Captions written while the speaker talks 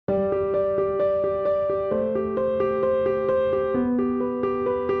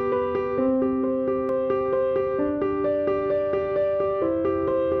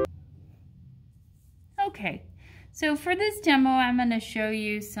So for this demo, I'm going to show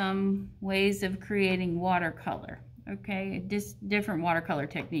you some ways of creating watercolor. Okay, just different watercolor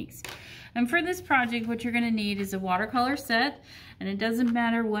techniques. And for this project, what you're going to need is a watercolor set, and it doesn't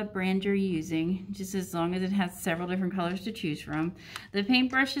matter what brand you're using, just as long as it has several different colors to choose from. The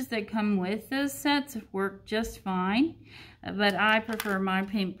paintbrushes that come with those sets work just fine, but I prefer my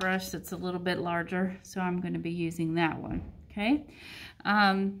paintbrush that's a little bit larger, so I'm going to be using that one. Okay,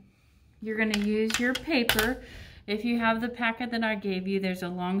 you're going to use your paper. If you have the packet that I gave you, there's a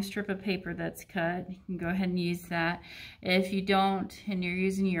long strip of paper that's cut. You can go ahead and use that. If you don't and you're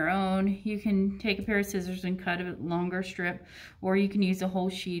using your own, you can take a pair of scissors and cut a longer strip, or you can use a whole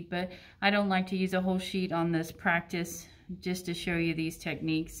sheet, but I don't like to use a whole sheet on this practice just to show you these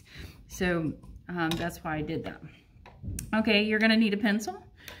techniques. So that's why I did that. Okay, you're going to need a pencil.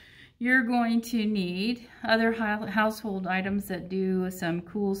 You're going to need other household items that do some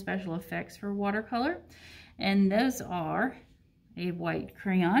cool special effects for watercolor. And those are a white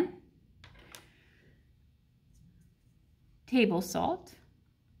crayon, table salt,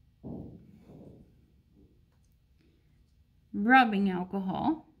 rubbing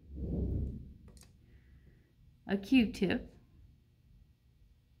alcohol, a Q-tip,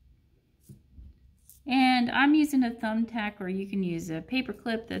 and I'm using a thumbtack, or you can use a paper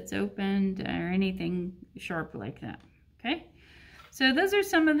clip that's opened or anything sharp like that. Okay. So those are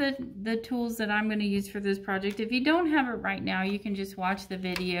some of the tools that I'm going to use for this project. If you don't have it right now, you can just watch the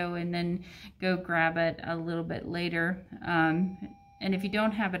video and then go grab it a little bit later. And if you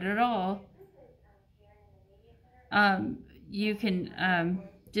don't have it at all, you can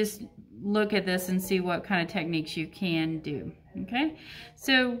just look at this and see what kind of techniques you can do. Okay,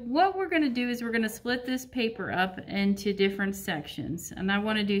 so what we're going to do is we're going to split this paper up into different sections. And I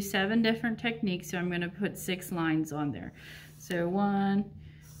want to do 7 different techniques, so I'm going to put 6 lines on there. So 1,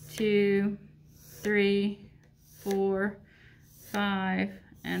 2, 3, 4, 5,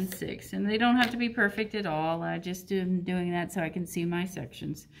 and 6. And they don't have to be perfect at all. I just am doing that so I can see my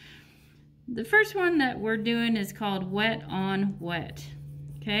sections. The first one that we're doing is called wet on wet.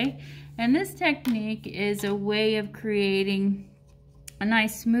 Okay, and this technique is a way of creating a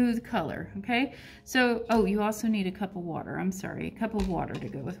nice smooth color. Okay, so, oh, you also need a cup of water. I'm sorry, a cup of water to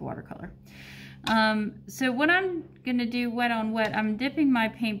go with watercolor. So what I'm going to do wet on wet, I'm dipping my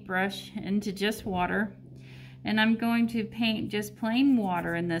paintbrush into just water, and I'm going to paint just plain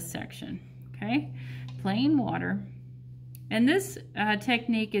water in this section. Okay, plain water. And this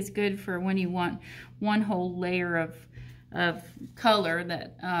technique is good for when you want one whole layer of color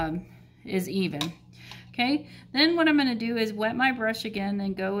that is even. Okay, then what I'm going to do is wet my brush again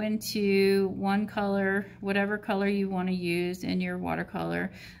and go into one color, whatever color you want to use in your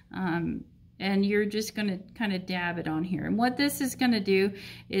watercolor. And you're just going to kind of dab it on here. And what this is going to do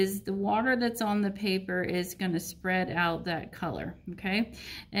is the water that's on the paper is going to spread out that color, okay?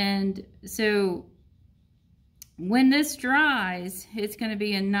 And so when this dries, it's going to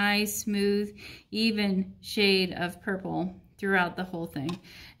be a nice, smooth, even shade of purple throughout the whole thing.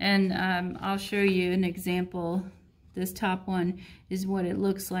 And I'll show you an example. This top one is what it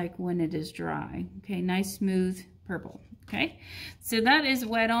looks like when it is dry. Okay, nice, smooth purple. Okay, so that is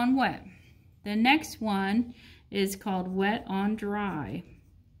wet on wet. The next one is called wet on dry.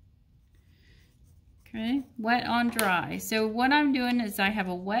 Okay, wet on dry. So what I'm doing is I have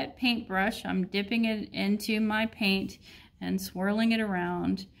a wet paintbrush. I'm dipping it into my paint and swirling it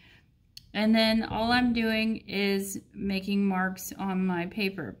around. And then all I'm doing is making marks on my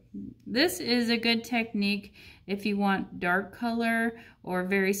paper. This is a good technique if you want dark color or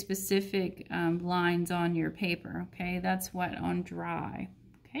very specific lines on your paper. Okay, that's wet on dry.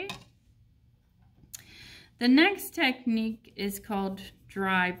 Okay. The next technique is called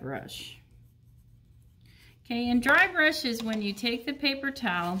dry brush. Okay, and dry brush is when you take the paper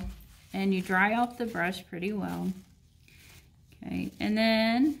towel and you dry off the brush pretty well. Okay, and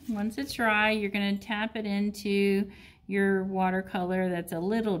then once it's dry, you're going to tap it into your watercolor that's a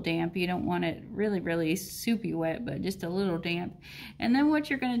little damp. You don't want it really, really soupy wet, but just a little damp. And then what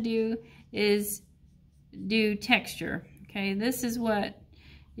you're going to do is do texture. Okay, this is what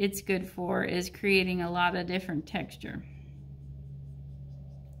it's good for, is creating a lot of different texture.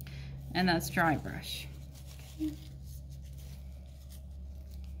 And that's dry brush. Okay.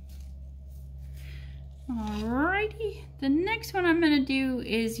 Alrighty, the next one I'm going to do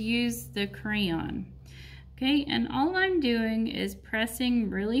is use the crayon. Okay, and all I'm doing is pressing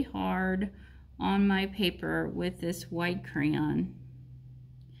really hard on my paper with this white crayon.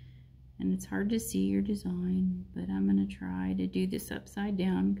 And it's hard to see your design, but I'm going to try to do this upside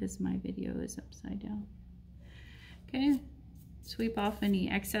down because my video is upside down. Okay, sweep off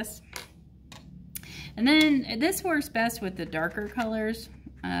any excess. And then this works best with the darker colors.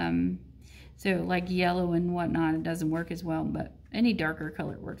 So like yellow and whatnot, it doesn't work as well, but any darker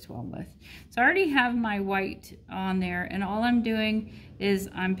color works well with. So I already have my white on there, and all I'm doing is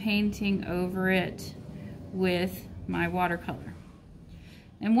I'm painting over it with my watercolor.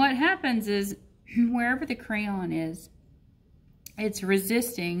 And what happens is wherever the crayon is, it's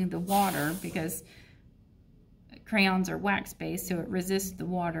resisting the water, because crayons are wax based, so it resists the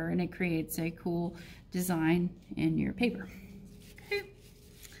water and it creates a cool design in your paper. Okay.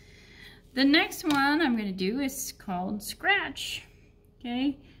 The next one I'm going to do is called Scratch.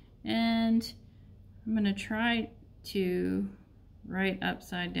 Okay, and I'm going to try to write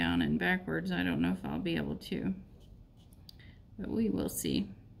upside down and backwards. I don't know if I'll be able to, but we will see.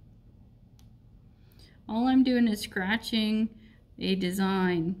 All I'm doing is scratching a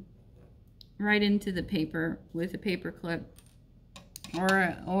design right into the paper with a paper clip,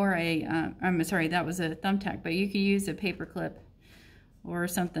 I'm sorry, that was a thumbtack, but you could use a paper clip or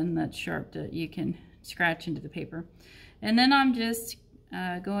something that's sharp that you can scratch into the paper. And then I'm just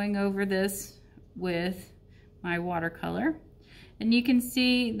going over this with my watercolor, and you can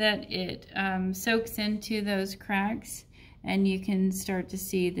see that it soaks into those cracks, and you can start to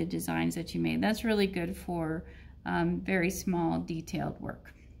see the designs that you made. That's really good for very small detailed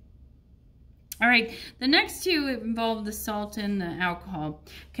work. All right, the next two involve the salt and the alcohol.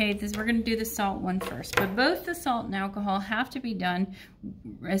 Okay, we're going to do the salt one first, but both the salt and alcohol have to be done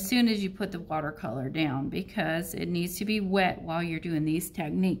as soon as you put the watercolor down, because it needs to be wet while you're doing these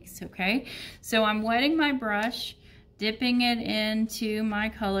techniques, okay? So I'm wetting my brush, dipping it into my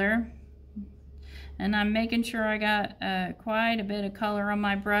color, and I'm making sure I got quite a bit of color on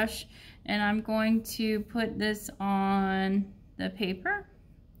my brush, and I'm going to put this on the paper,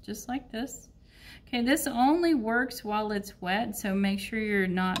 just like this. Okay, this only works while it's wet, so make sure you're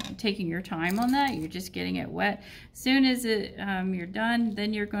not taking your time on that. You're just getting it wet. As soon as you're done,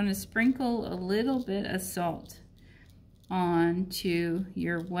 then you're going to sprinkle a little bit of salt onto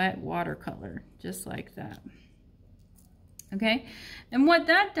your wet watercolor, just like that. Okay, and what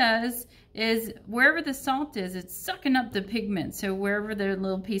that does is wherever the salt is, it's sucking up the pigment. So wherever the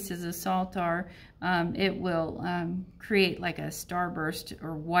little pieces of salt are, it will create like a starburst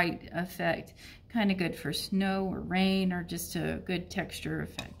or white effect. Kind of good for snow or rain, or just a good texture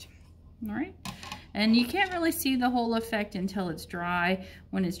effect. All right, and you can't really see the whole effect until it's dry.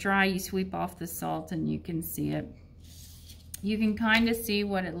 When it's dry, you sweep off the salt and you can see it. You can kind of see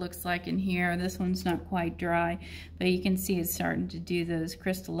what it looks like in here. This one's not quite dry, but you can see it's starting to do those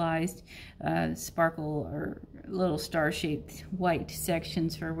crystallized sparkle or little star-shaped white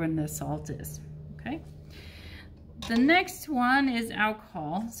sections for when the salt is, okay? The next one is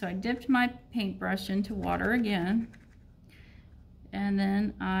alcohol. So I dipped my paintbrush into water again, and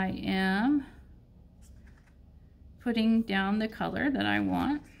then I am putting down the color that I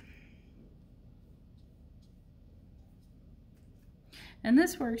want. And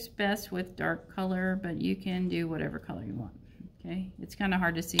this works best with dark color, but you can do whatever color you want, okay? It's kind of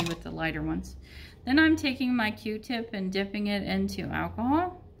hard to see with the lighter ones. Then I'm taking my Q-tip and dipping it into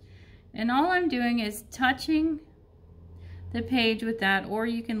alcohol. And all I'm doing is touching the page with that, or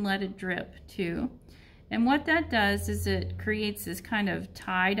you can let it drip too. And what that does is it creates this kind of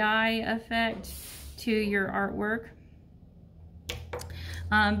tie-dye effect to your artwork.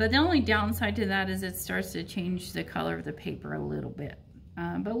 But the only downside to that is it starts to change the color of the paper a little bit.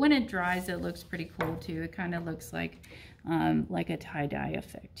 But when it dries, it looks pretty cool too. It kind of looks like a tie-dye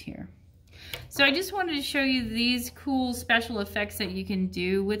effect here. So I just wanted to show you these cool special effects that you can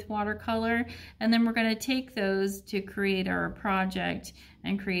do with watercolor, and then we're going to take those to create our project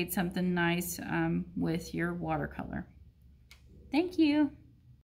and create something nice with your watercolor. Thank you.